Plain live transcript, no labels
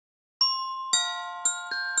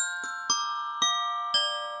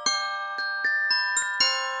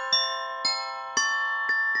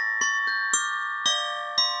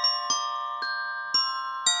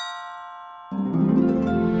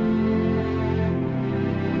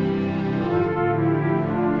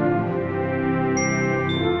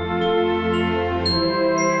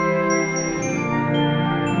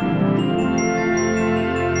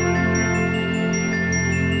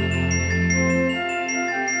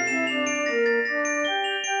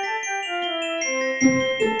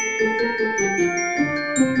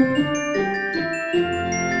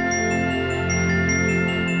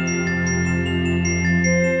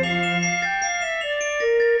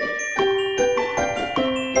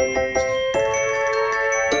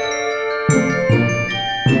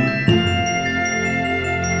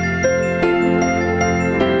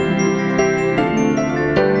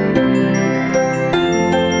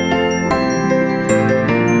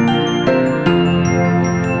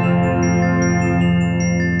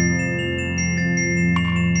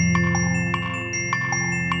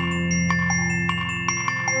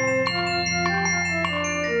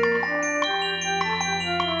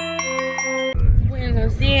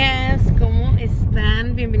Buenos días, ¿cómo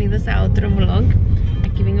están? Bienvenidos a otro vlog.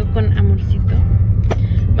 Aquí vengo con Amorcito.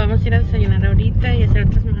 Vamos a ir a desayunar ahorita y hacer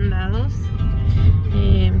otros mandados,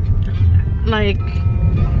 like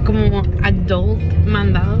como adult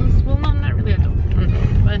mandados. Well, no, not really adult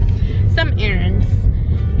mandados, but some errands.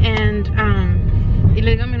 And y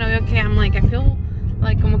le digo a mi novio que I'm like, I feel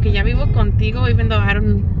like como que ya vivo contigo, even though I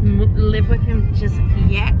don't live with him just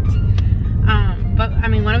yet. But I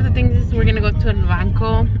mean, one of the things is we're gonna go to El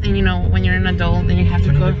Banco, and you know, when you're an adult, then you have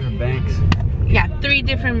to go. Different banks. Yeah, 3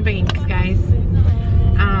 different banks, guys.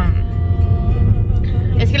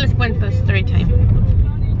 Es que les cuento story time.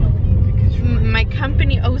 My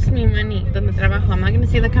company owes me money. Donde trabajo, I'm not gonna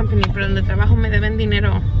say the company, pero donde trabajo me deben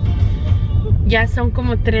dinero. Ya son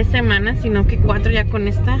como 3 semanas, sino que 4 ya con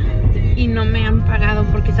esta, y no me han pagado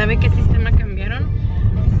porque sabe qué sistema cambiaron,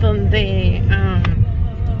 donde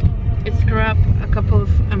it screw up a couple of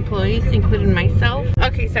employees, including myself.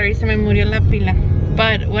 Okay, sorry, se me murió la pila.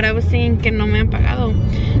 But what I was saying, que no me han pagado.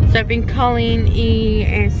 So I've been calling y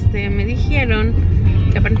me dijeron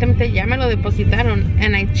que aparentemente ya me lo depositaron.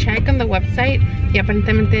 And I checked on the website y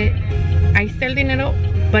aparentemente ahí está el dinero,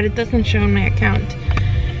 but it doesn't show on my account.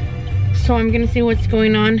 So I'm gonna see what's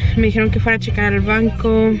going on. Me dijeron que fuera a checar el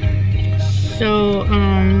banco. So,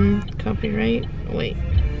 copyright, wait,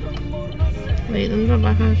 ¿dónde lo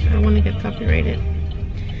bajas? I want to get copyrighted.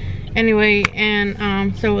 Anyway, and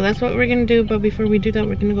so that's what we're gonna do. But before we do that,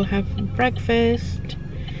 we're gonna go have breakfast.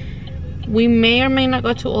 We may or may not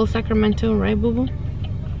go to Old Sacramento, right, boo boo?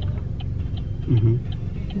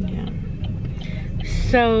 Yeah.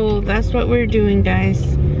 So that's what we're doing,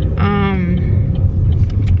 guys.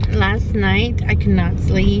 Last night I could not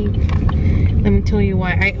sleep. Let me tell you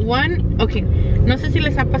why. Okay, no sé si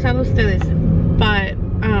les ha pasado a ustedes, but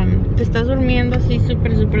te estás durmiendo así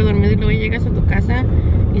súper dormido y luego llegas a tu casa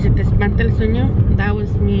y se te espanta el sueño. That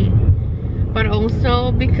was me. But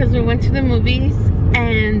also because we went to the movies,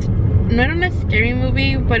 and not on a scary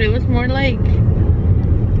movie, but it was more like,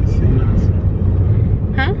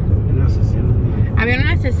 huh? Había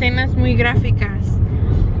unas escenas muy gráficas,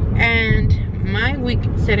 and my weak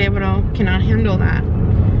cerebro cannot handle that.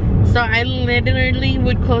 So I literally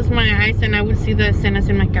would close my eyes and I would see the escenas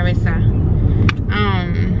in my cabeza.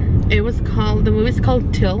 The movie's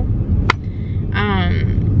called Till.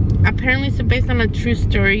 Apparently it's based on a true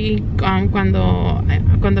story, cuando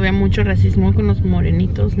había mucho racismo con los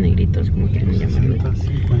morenitos, negritos, como quieren llamarlo.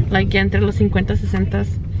 Like ya entre los 50 y 60.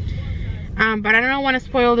 But I don't want to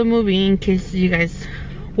spoil the movie in case you guys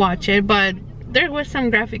watch it, but there were some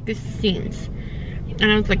graphic scenes.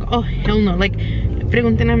 And I was like, oh, hell no. Like,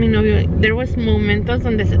 pregunten a mi novio. There was momentos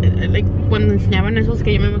donde, like, cuando enseñaban esos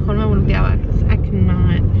que yo mejor me volteaba, because I could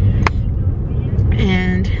not.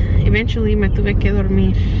 And eventually me tuve que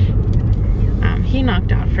dormir. He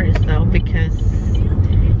knocked out first though, because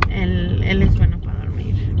él es bueno para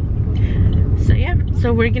dormir. So yeah,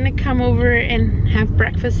 so we're gonna come over and have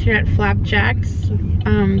breakfast here at Flapjacks,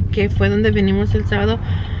 que fue donde venimos el sábado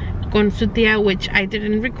con su tía, which I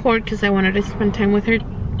didn't record because I wanted to spend time with her,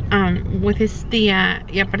 with his tía,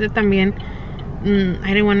 y aparte también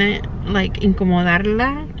I didn't want to like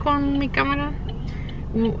incomodarla con mi cámara.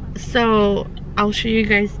 So I'll show you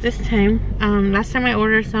guys this time. Last time I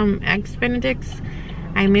ordered some eggs benedicts.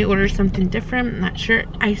 I may order something different, not sure.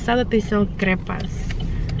 I saw that they sell crepas,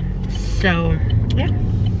 so yeah,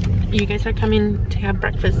 you guys are coming to have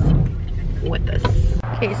breakfast with us.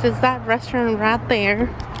 Okay, so it's that restaurant right there.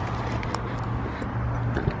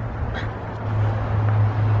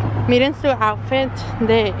 Miren su outfit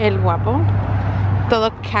de El Guapo,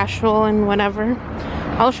 todo casual and whatever.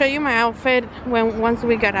 I'll show you my outfit once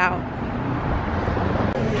we get out.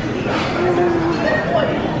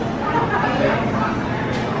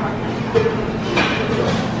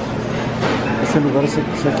 Ese lugar se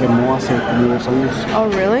quemó hace como 2 años. Oh,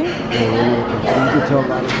 really?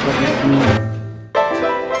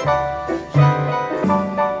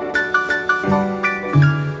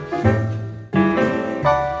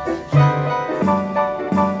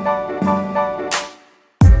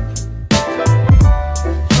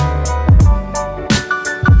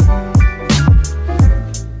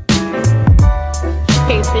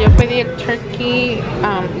 Turkey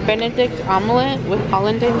Benedict omelet with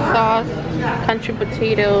hollandaise sauce, country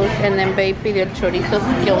potatoes, and then babe pidió el chorizo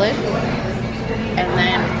skillet, and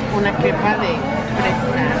then una crepa de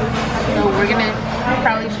fresa. So we're gonna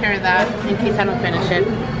probably share that in case I don't finish it.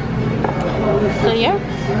 So yeah,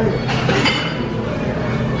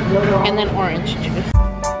 and then orange juice.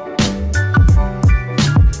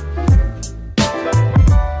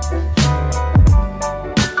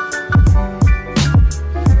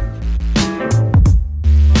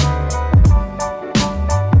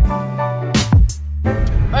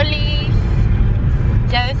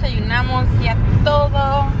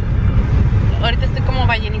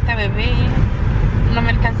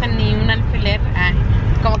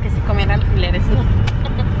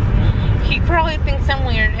 thinks I'm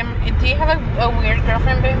weird. Do you have a weird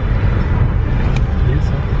girlfriend, babe? Yes,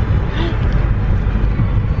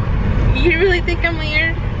 You really think I'm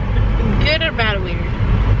weird? Good or bad weird?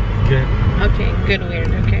 good. Okay, good weird,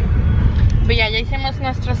 okay. Pero ya hicimos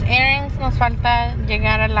nuestros errands. Nos falta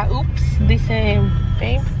llegar a la Oops, dice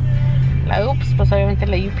babe. La Oops, pues obviamente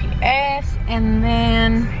la UPS. And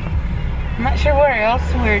then, I'm not sure what else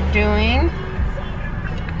we're doing.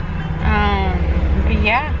 But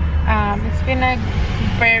yeah, it's been a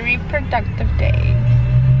very productive day.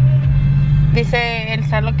 Dice el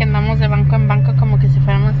Salo que andamos de banco en banco como que si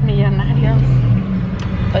fuéramos millonarios.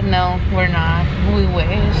 But no, we're not. We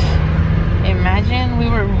wish. Imagine we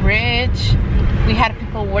were rich. We had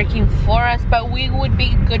people working for us, but we would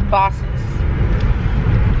be good bosses.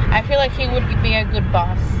 I feel like he would be a good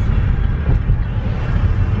boss.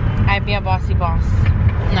 I'd be a bossy boss.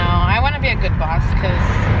 No, I want to be a good boss because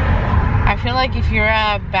I feel like if you're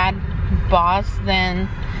a bad boss, then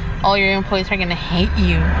all your employees are gonna hate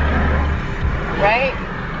you. Right?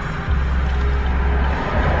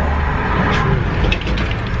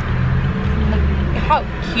 Look how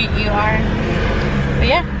cute you are. But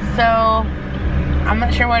yeah, so I'm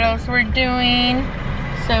not sure what else we're doing.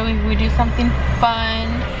 So if we do something fun,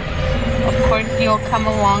 of course you'll come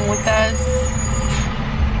along with us.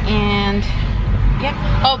 And yeah.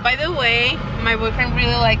 Oh, by the way, my boyfriend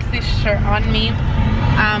really likes this shirt on me.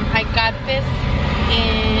 I got this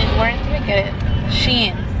in, where did I get it?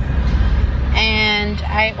 Shein. And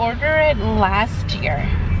I ordered it last year.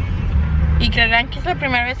 Y creerán que es la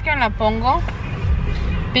primera vez que me la pongo.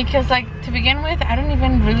 Because like, to begin with, I don't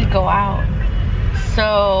even really go out.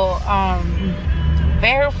 So,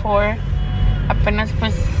 therefore, apenas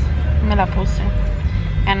pues me la puse.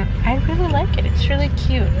 And I really like it. It's really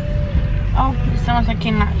cute. Oh, estamos aquí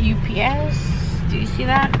en la UPS. Do you see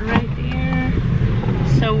that right there?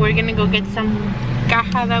 So we're gonna go get some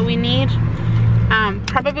caja that we need.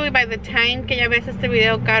 Probably by the time que ya ves este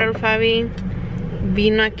video, Carol, Fabi,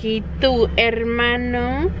 vino aquí tu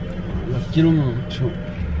hermano. Las quiero mucho.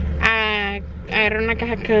 Agarró una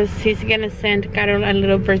caja because he's gonna send Carol a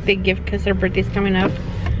little birthday gift because her birthday's coming up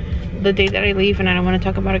the day that I leave, and I don't want to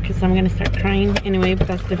talk about it because I'm gonna start crying anyway, but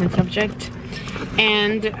that's a different subject.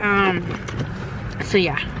 And so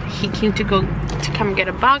yeah, he came to come get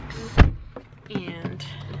a box, and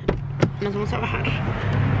nos vamos a bajar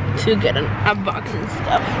to get a box and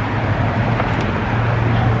stuff.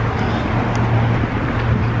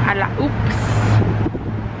 A la Oops.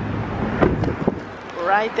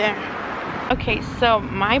 Right there. Okay, so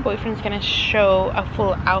my boyfriend's gonna show a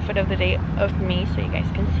full outfit of the day of me so you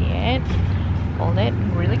guys can see it. Hold it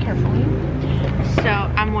really carefully. So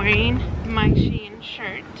I'm wearing my Shein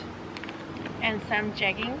shirt and some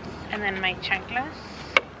jeggings, and then my chanclas.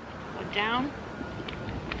 Go down.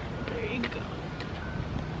 There you go.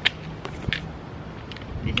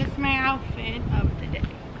 This is my outfit of the day.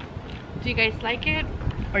 Do you guys like it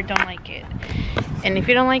or don't like it? And if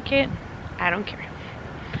you don't like it, I don't care.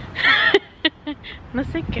 No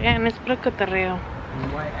se crean, es pro cotorreo.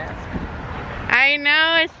 I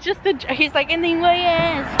know, it's just a... He's like, in the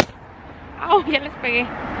UAS. Oh, ya les pegué.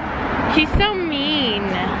 He's so mean.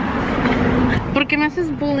 ¿Por qué me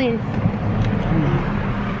haces bullying?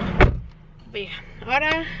 But yeah,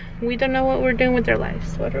 ahora we don't know what we're doing with our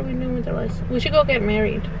lives. What are we doing with our lives? We should go get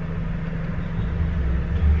married.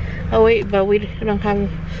 Oh wait, but we don't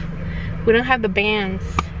have the bands.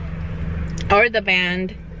 Or the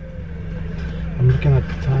band. I'm looking at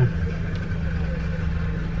the time.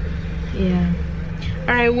 Yeah.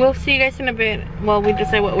 Alright, we'll see you guys in a bit while we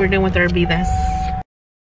decide what we're doing with our vidas.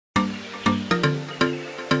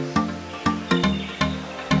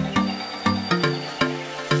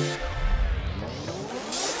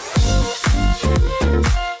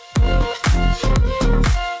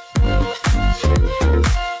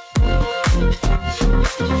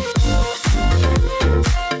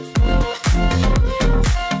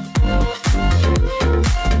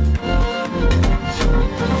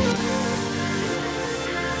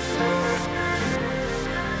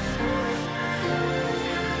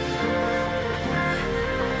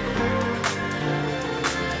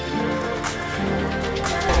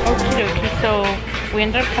 So we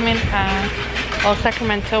ended up coming to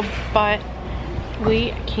Sacramento, but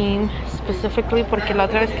we came specifically porque la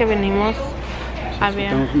otra vez que venimos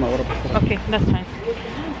había... Okay, that's fine.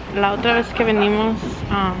 La otra vez que venimos,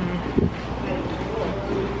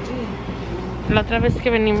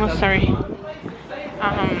 sorry.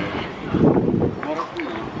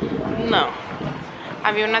 No.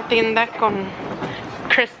 Había una tienda con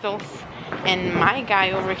crystals, and my guy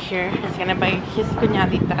over here is gonna buy his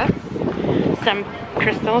cuñaditas some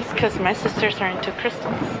crystals because my sisters are into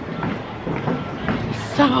crystals.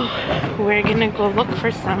 So we're gonna go look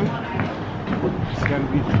for some. It's gotta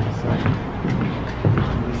be this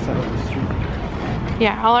side of the street.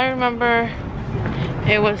 Yeah, all I remember,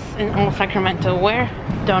 it was in Old Sacramento. Where?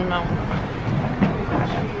 Don't know.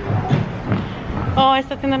 Oh,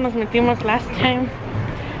 esta tienda nos metimos last time.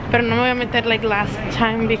 Pero no me voy a meter like last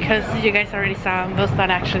time because you guys already saw those that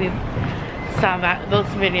actually saw those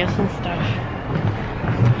videos and stuff.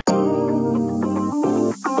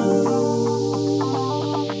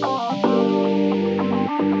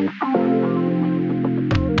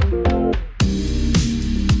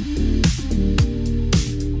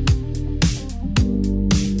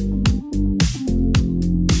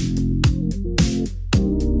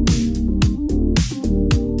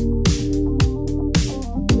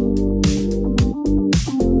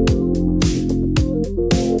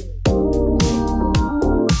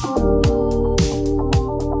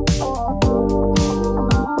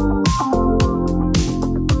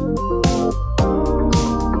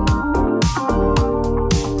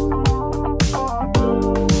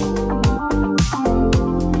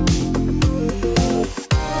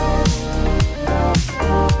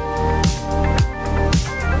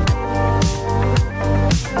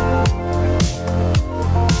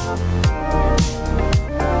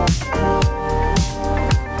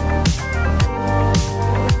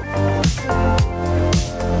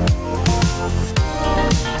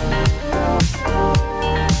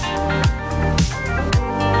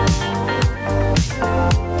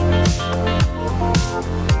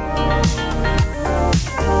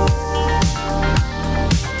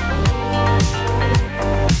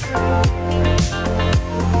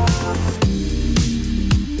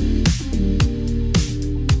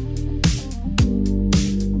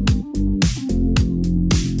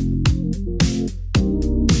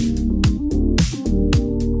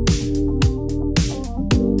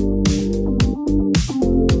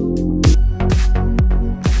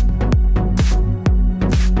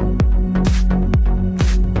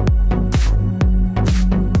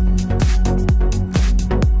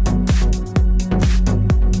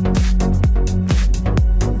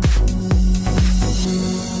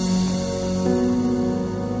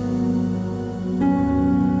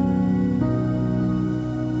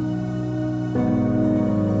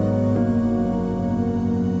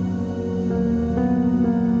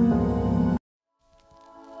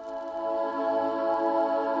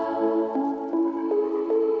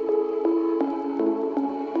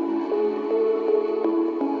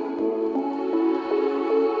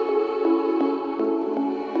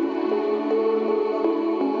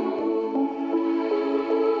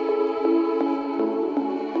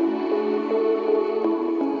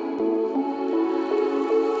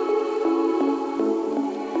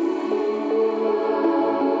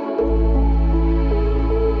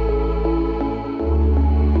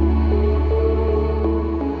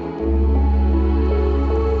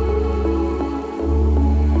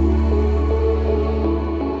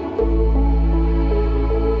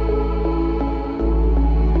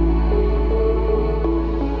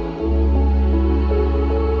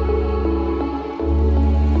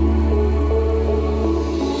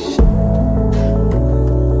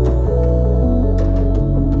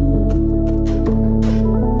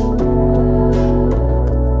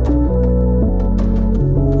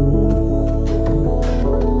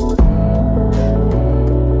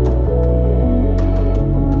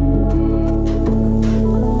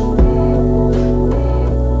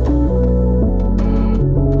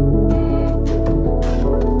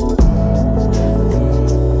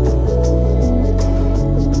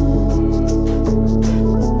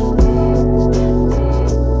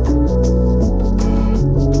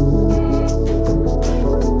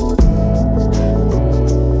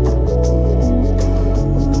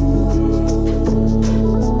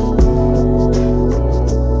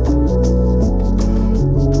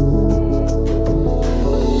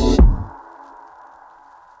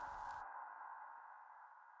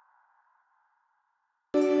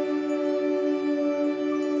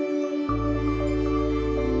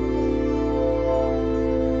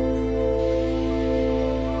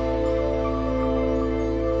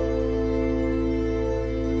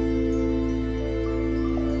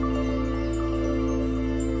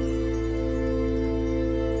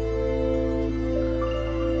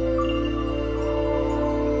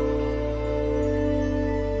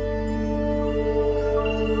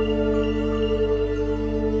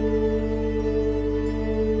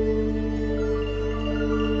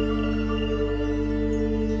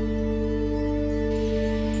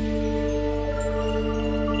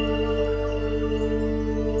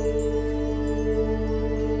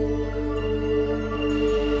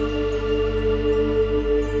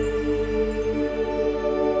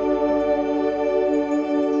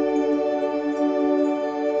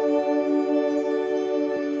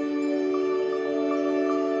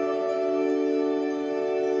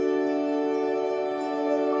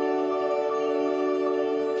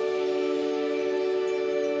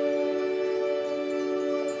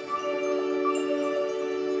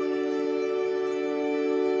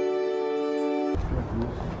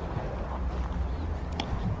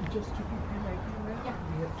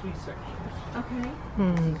 3 sections. Okay.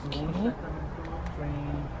 Okay.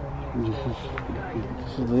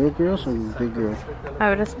 This is little girls or big girls? A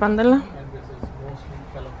ver, espándala. And this is mostly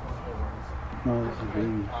California ones. No, this is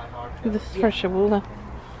baby. This is for Shabula.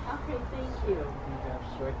 Okay, thank you. We have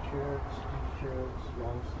sweatshirts, t-shirts,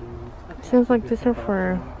 long sleeves. Seems like these are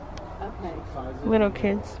for Sizes. little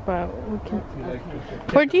kids, but we can. Okay.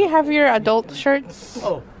 Where do you have your adult shirts?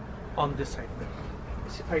 Oh, on this side.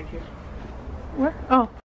 Is it right here? Where? Oh.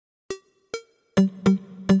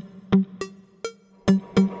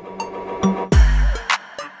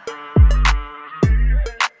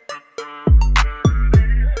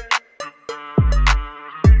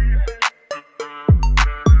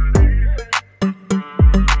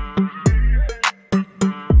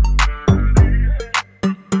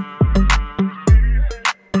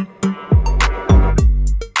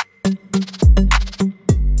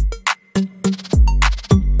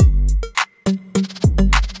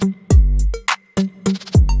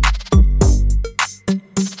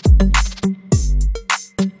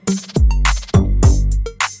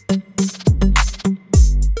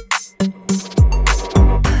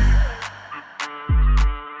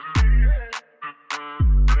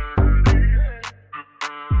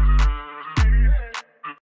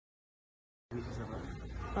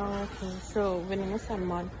 Okay, so venimos a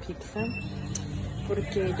Mod Pizza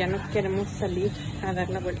porque ya no queremos salir a dar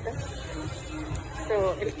la vuelta.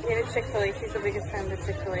 So, él quiere Chick-fil-A, he's the biggest fan of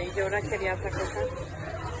Chick-fil-A. Yo ahora quería otra cosa.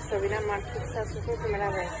 So vine a Mod Pizza, es mi primera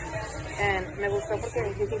vez. And me gustó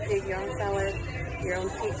porque you can create your own salad, your own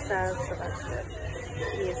pizza, so that's good.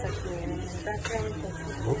 Y es aquí en el background.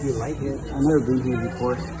 Hope you like it. I've never been here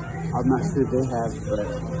before. I'm not sure they have, but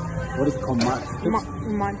what is it called?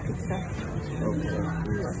 Mod Pizza. Okay.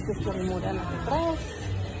 Este es el mural atrás.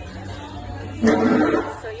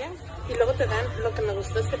 So yeah. Y luego te dan, lo que me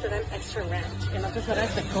gustó es que te dan extra ranch. En otras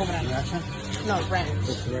horas te cobran. No, ranch.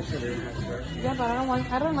 Yeah, but I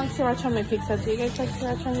don't like sriracha on my pizza. Do you guys like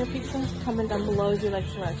sriracha on your pizza? Comment down below if you like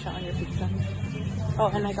sriracha on your pizza.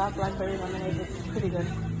 Oh, and I got blackberry lemonade. It's pretty good.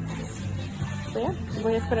 So yeah,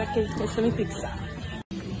 voy a esperar que esté mi pizza.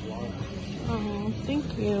 Oh, thank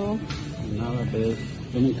you. Nada, pues.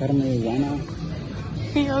 ¿Tienen carne vegana?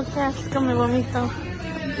 Y yo qué asco, me vomito.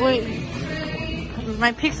 Wait.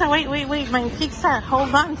 My pizza, wait, my pizza.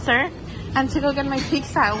 Hold on, sir. I have to go get my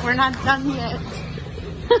pizza. We're not done yet.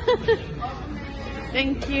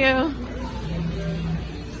 Thank you.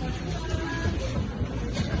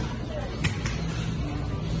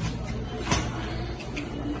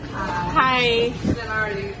 Hi.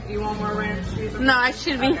 Do you want more ranch? No, I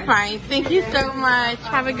should be fine. Thank you so much.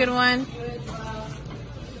 Have a good one.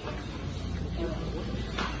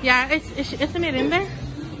 Yeah, isn't it in there?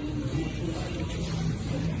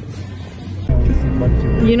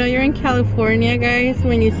 You know you're in California, guys,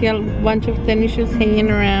 when you see a bunch of tennis shoes hanging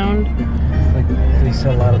around. It's like they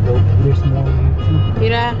sell a lot of dope. There's more.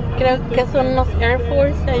 Mira, creo que son unos Air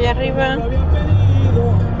Force allá arriba.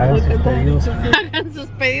 Hagan sus pedidos. Hagan sus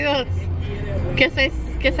pedidos. ¿Qué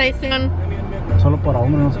size son? Solo para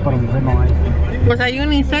hombre, no sé, para mujer no hay. Pues hay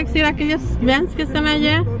unisex, y aquellos Vans que están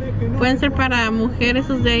allá pueden ser para mujeres,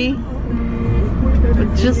 esos de ahí.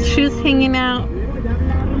 Just shoes hanging out.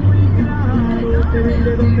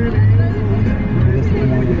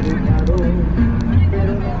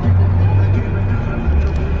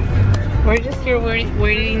 We're just here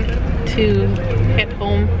waiting to head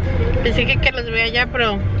home. Pensé que los veía allá,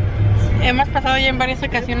 pero hemos pasado ya en varias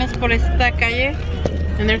ocasiones por esta calle.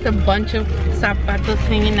 And there's a bunch of zapatos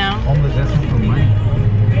hanging out. Homeless, that's not for mine.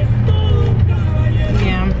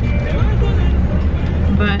 Yeah.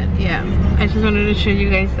 But yeah, I just wanted to show you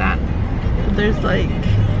guys that. There's like,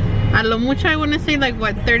 a lo mucho I want to say like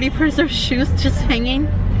what, 30 pairs of shoes just hanging.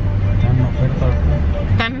 Están en oferta.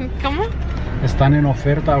 ¿Cómo? Están en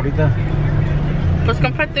oferta ahorita. Pues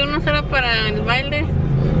cómprate uno solo para el baile.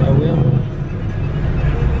 I will.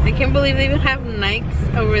 I can't believe they even have Nikes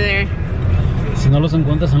over there. Si no los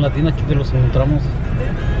encuentras en la tienda, aquí te los encontramos.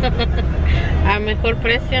 A mejor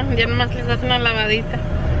precio, ya nomás les das una lavadita.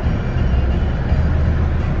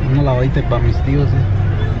 Una lavadita para mis tíos,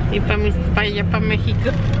 Y para allá, para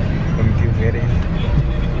México. Para mi tío Jerry.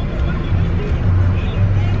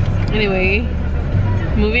 Anyway,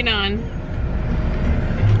 moving on.